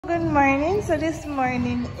Good morning. So this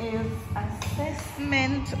morning is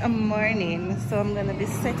assessment morning. So I'm going to be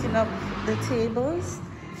setting up the tables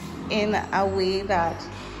in a way that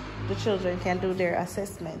the children can do their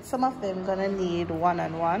assessment. Some of them going to need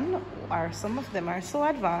one-on-one, or some of them are so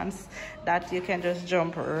advanced that you can just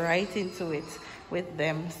jump right into it with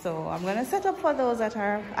them. So I'm going to set up for those that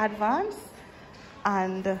are advanced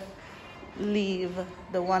and leave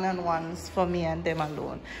the one-on-ones for me and them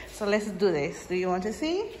alone. So let's do this. Do you want to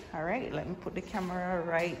see? All right, let me put the camera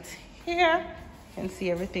right here and see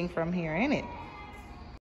everything from here, innit?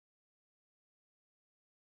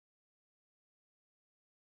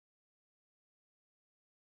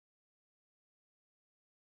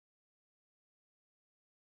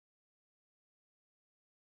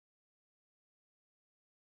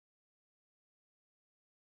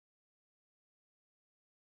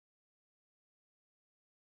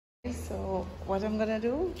 So what I'm gonna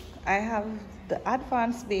do, I have the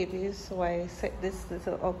advanced babies, so I set this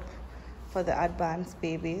little up for the advanced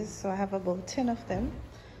babies. So I have about 10 of them,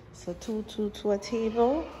 so two to a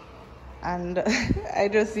table, and I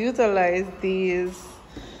just utilize these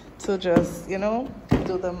to just, you know,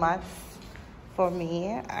 do the math for me.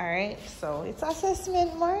 All right, so it's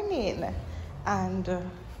assessment morning, and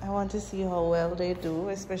I want to see how well they do,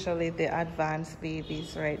 especially the advanced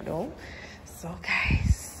babies right now. So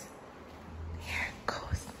guys,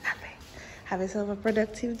 goes nothing. Have yourself a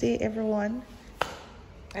productive day, everyone.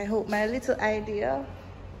 I hope my little idea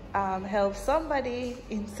helps somebody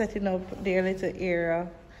in setting up their little area.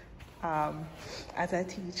 As a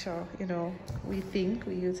teacher, you know, we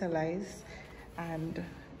utilize, and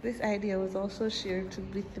this idea was also shared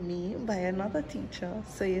with me by another teacher.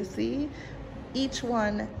 So you see, each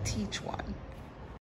one teach one.